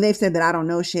when they've said that I don't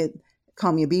know shit,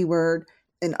 call me a B word,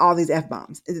 and all these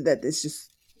F-bombs.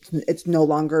 It's no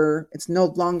longer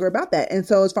about that. And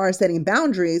so as far as setting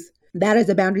boundaries, that is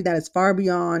a boundary that is far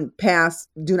beyond past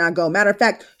do not go. Matter of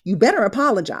fact, you better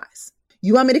apologize.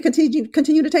 You want me to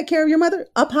continue to take care of your mother?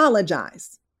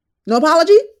 Apologize. No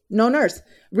apology? No nurse.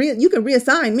 You can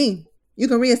reassign me.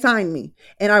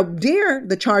 And I dare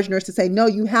the charge nurse to say, no,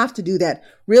 you have to do that.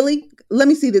 Really? Let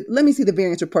me see the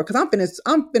variance report, because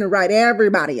I'm finna write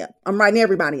everybody up. I'm writing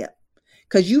everybody up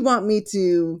because you want me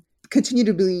to continue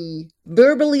to be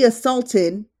verbally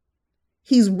assaulted.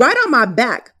 He's right on my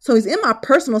back. So he's in my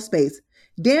personal space,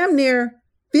 damn near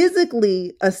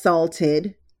physically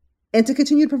assaulted, and to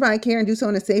continue to provide care and do so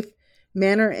in a safe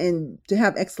manner and to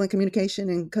have excellent communication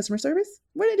and customer service.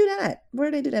 Where do they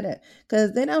do that at?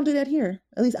 Because they don't do that here.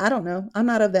 At least I don't know. I'm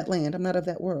not of that land. I'm not of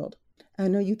that world. I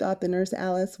know you thought the Nurse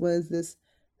Alice was this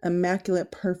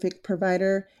immaculate, perfect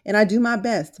provider, and I do my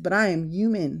best, but I am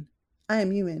human.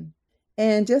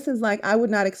 And just as I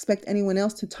would not expect anyone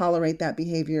else to tolerate that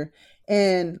behavior.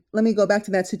 And let me go back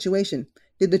to that situation.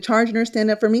 Did the charge nurse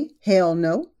stand up for me? Hell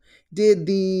no. Did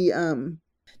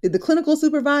the clinical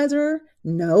supervisor?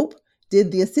 Nope.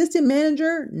 Did the assistant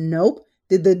manager? Nope.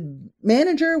 Did the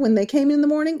manager when they came in the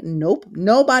morning? Nope.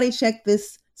 Nobody checked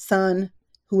this son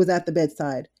who was at the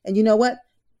bedside. And you know what?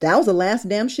 That was the last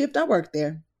damn shift I worked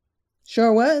there.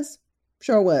 Sure was.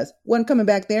 Wasn't coming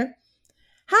back there.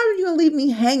 How are you going to leave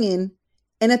me hanging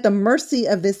and at the mercy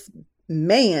of this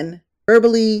man,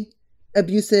 verbally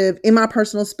abusive, in my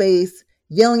personal space,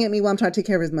 yelling at me while I'm trying to take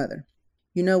care of his mother?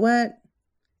 You know what?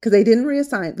 Because they didn't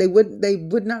reassign. They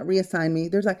would not reassign me.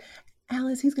 There's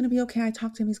Alice, he's going to be okay. I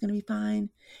talked to him. He's going to be fine.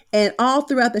 And all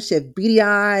throughout the shift, beady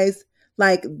eyes,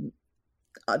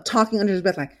 talking under his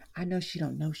breath, I know she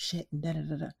don't know shit. And da da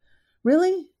da da.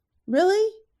 Really?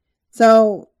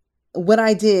 So what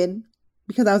I did,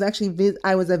 because I was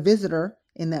I was a visitor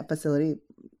in that facility.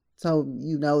 So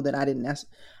you know that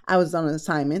I was on an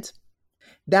assignment.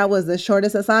 That was the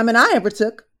shortest assignment I ever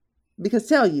took. Because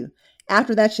tell you,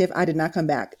 after that shift, I did not come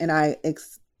back. And I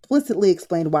explicitly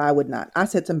explained why I would not. I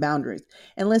set some boundaries.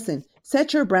 And listen,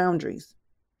 set your boundaries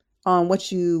on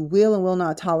what you will and will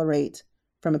not tolerate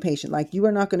from a patient. You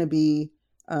are not going to be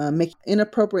make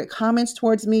inappropriate comments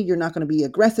towards me. You're not going to be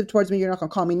aggressive towards me. You're not going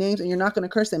to call me names, and you're not going to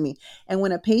curse at me. And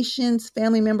when a patient's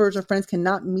family members or friends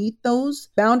cannot meet those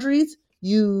boundaries,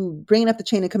 you bring it up the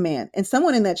chain of command, and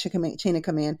someone in that chain of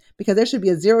command, because there should be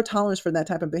a zero tolerance for that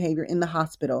type of behavior in the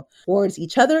hospital towards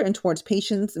each other and towards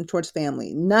patients and towards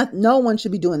family. No one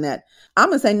should be doing that. I'm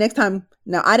going to say next time,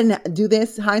 now I didn't do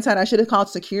this. Hindsight, I should have called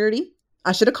security.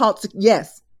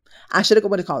 Yes. I should have,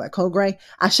 what do you call that? Code gray.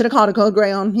 I should have called a code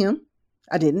gray on him.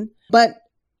 I didn't. But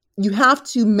you have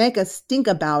to make a stink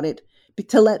about it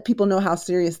to let people know how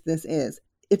serious this is.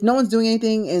 If no one's doing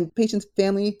anything and patients,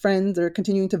 family, friends are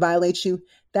continuing to violate you,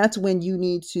 that's when you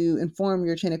need to inform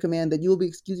your chain of command that you will be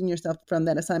excusing yourself from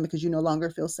that assignment because you no longer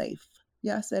feel safe.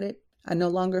 Yeah, I said it. I no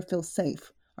longer feel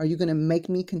safe. Are you going to make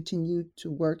me continue to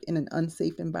work in an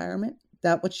unsafe environment? Is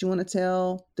that what you want to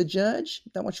tell the judge?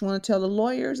 Is that what you want to tell the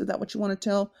lawyers? Is that what you want to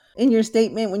tell in your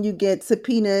statement when you get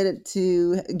subpoenaed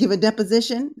to give a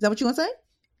deposition? Is that what you want to say?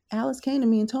 Alice came to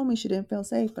me and told me she didn't feel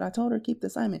safe, but I told her to keep the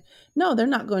assignment. No, they're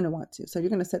not going to want to. So you're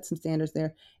going to set some standards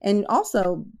there. And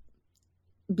also,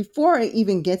 before it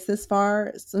even gets this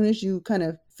far, as soon as you kind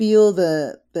of feel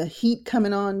the heat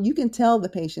coming on, you can tell the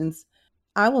patients,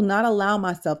 I will not allow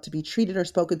myself to be treated or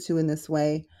spoken to in this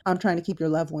way. I'm trying to keep your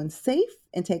loved ones safe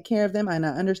and take care of them. And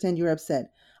I understand you're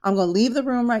upset. I'm going to leave the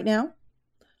room right now.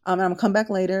 And I'm going to come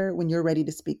back later when you're ready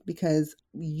to speak, because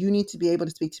you need to be able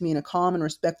to speak to me in a calm and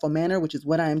respectful manner, which is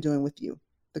what I am doing with you.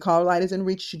 The call light is in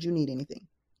reach should you need anything.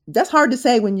 That's hard to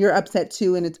say when you're upset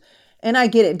too. And I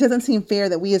get it. It doesn't seem fair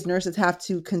that we as nurses have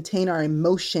to contain our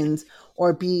emotions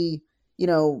or be,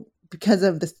 because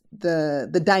of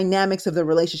the dynamics of the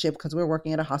relationship, because we're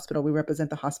working at a hospital, we represent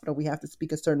the hospital, we have to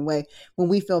speak a certain way. When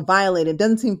we feel violated, it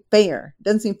doesn't seem fair.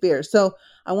 So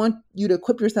I want you to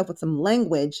equip yourself with some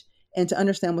language and to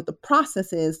understand what the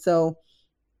process is, so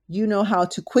you know how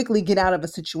to quickly get out of a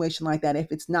situation like that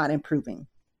if it's not improving.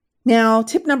 Now,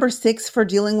 tip number 6 for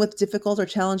dealing with difficult or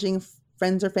challenging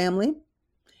friends or family: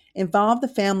 involve the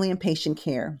family in patient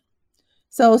care.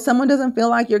 So someone doesn't feel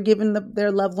like you're giving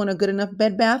their loved one a good enough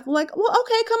bed bath. Like, well,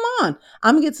 okay, come on.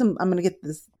 I'm going to get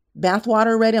this bath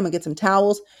water ready. I'm going to get some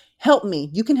towels. Help me.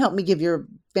 You can help me give your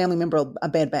family member a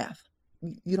bed bath.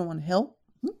 You don't want to help?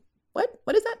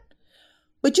 What is that?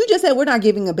 But you just said we're not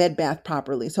giving a bed bath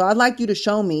properly. So I'd like you to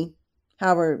show me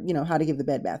how to give the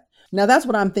bed bath. Now that's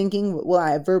what I'm thinking. Will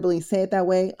I verbally say it that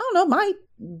way? I don't know. Might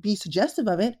be suggestive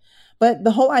of it. But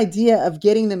the whole idea of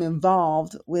getting them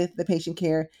involved with the patient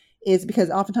care is because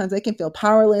oftentimes they can feel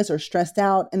powerless or stressed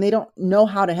out and they don't know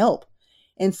how to help.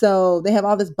 And so they have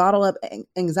all this bottled up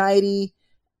anxiety,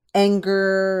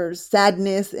 anger,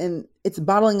 sadness, and it's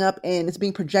bottling up and it's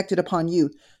being projected upon you.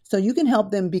 So you can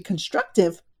help them be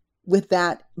constructive with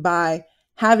that by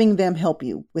having them help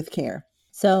you with care.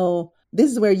 So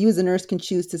this is where you as a nurse can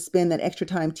choose to spend that extra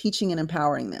time teaching and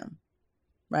empowering them,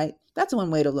 right? That's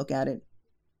one way to look at it.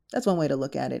 And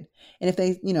if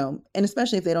they, and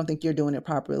especially if they don't think you're doing it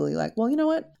properly, like, well, you know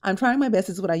what? I'm trying my best.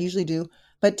 This is what I usually do.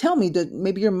 But tell me,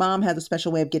 maybe your mom has a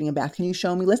special way of getting a bath. Can you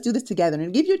show me? Let's do this together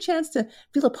and give you a chance to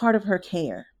feel a part of her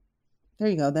care. There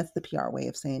you go. That's the PR way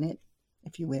of saying it,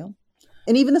 if you will.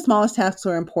 And even the smallest tasks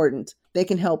are important. They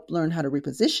can help learn how to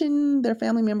reposition their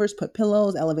family members, put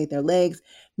pillows, elevate their legs.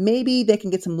 Maybe they can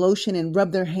get some lotion and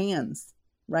rub their hands,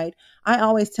 right? I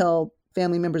always tell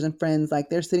family members and friends, like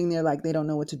they're sitting there like they don't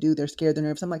know what to do. They're scared, they're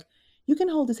nervous. I'm like, you can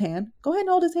hold his hand. Go ahead and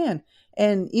hold his hand.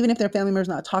 And even if their family member's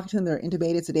not talking to them, they're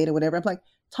intubated, sedated, whatever, I'm like,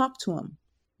 talk to them.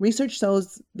 Research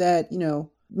shows that,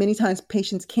 many times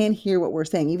patients can hear what we're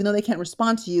saying. Even though they can't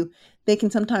respond to you, they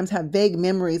can sometimes have vague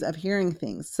memories of hearing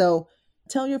things. So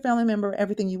tell your family member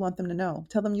everything you want them to know.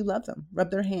 Tell them you love them.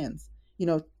 Rub their hands.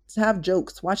 Have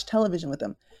jokes. Watch television with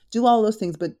them. Do all those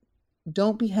things, but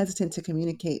don't be hesitant to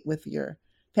communicate with your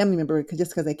family member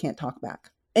just because they can't talk back.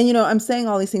 And, I'm saying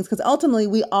all these things because ultimately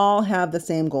we all have the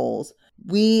same goals.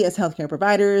 We as healthcare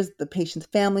providers, the patient's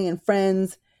family and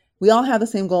friends, we all have the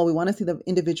same goal. We want to see the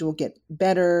individual get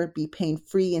better, be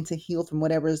pain-free, and to heal from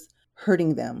whatever's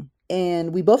hurting them.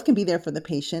 And we both can be there for the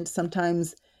patient.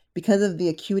 Sometimes because of the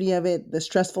acuity of it, the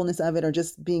stressfulness of it, or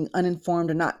just being uninformed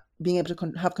or not being able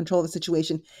to have control of the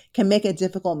situation can make it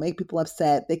difficult, make people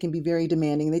upset. They can be very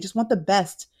demanding. They just want the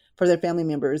best for their family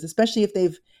members, especially if they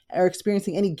are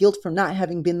experiencing any guilt from not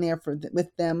having been there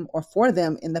with them or for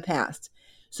them in the past.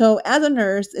 So as a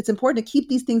nurse, it's important to keep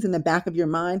these things in the back of your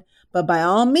mind, but by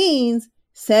all means,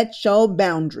 set your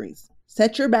boundaries.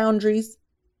 Set your boundaries,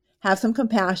 have some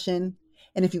compassion.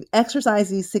 And if you exercise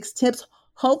these 6 tips,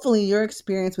 hopefully your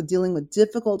experience with dealing with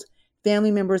difficult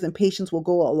family members and patients will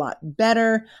go a lot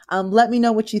better. Let me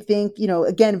know what you think.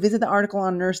 Again, visit the article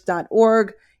on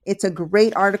nurse.org. It's a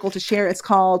great article to share. It's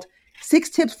called 6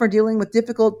 Tips for Dealing with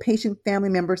Difficult Patient Family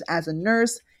Members as a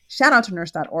Nurse. Shout out to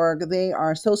nurse.org. They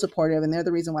are so supportive and they're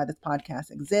the reason why this podcast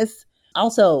exists.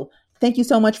 Also, thank you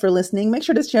so much for listening. Make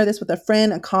sure to share this with a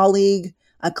friend, a colleague,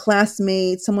 a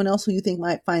classmate, someone else who you think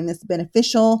might find this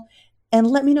beneficial. And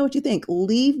let me know what you think.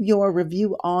 Leave your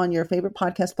review on your favorite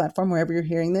podcast platform, wherever you're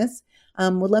hearing this.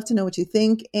 Would love to know what you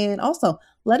think. And also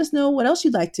let us know what else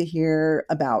you'd like to hear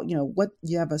about. What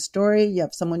you have a story, you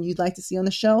have someone you'd like to see on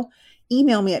the show.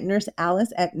 Email me at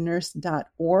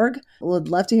nursealice@nurse.org. Would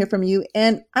love to hear from you.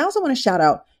 And I also want to shout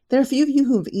out, there are a few of you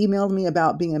who've emailed me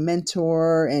about being a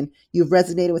mentor and you've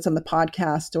resonated with some of the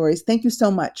podcast stories. Thank you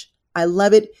so much. I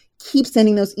love it. Keep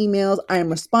sending those emails. I am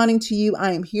responding to you.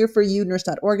 I am here for you.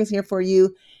 Nurse.org is here for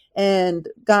you. And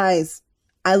guys,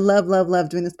 I love, love, love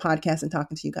doing this podcast and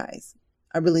talking to you guys.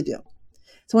 I really do.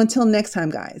 So until next time,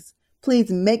 guys,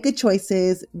 please make good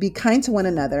choices, be kind to one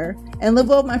another, and live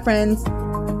well, my friends.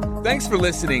 Thanks for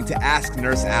listening to Ask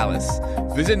Nurse Alice.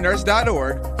 Visit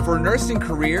nurse.org for nursing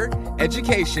career,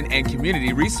 education, and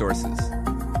community resources.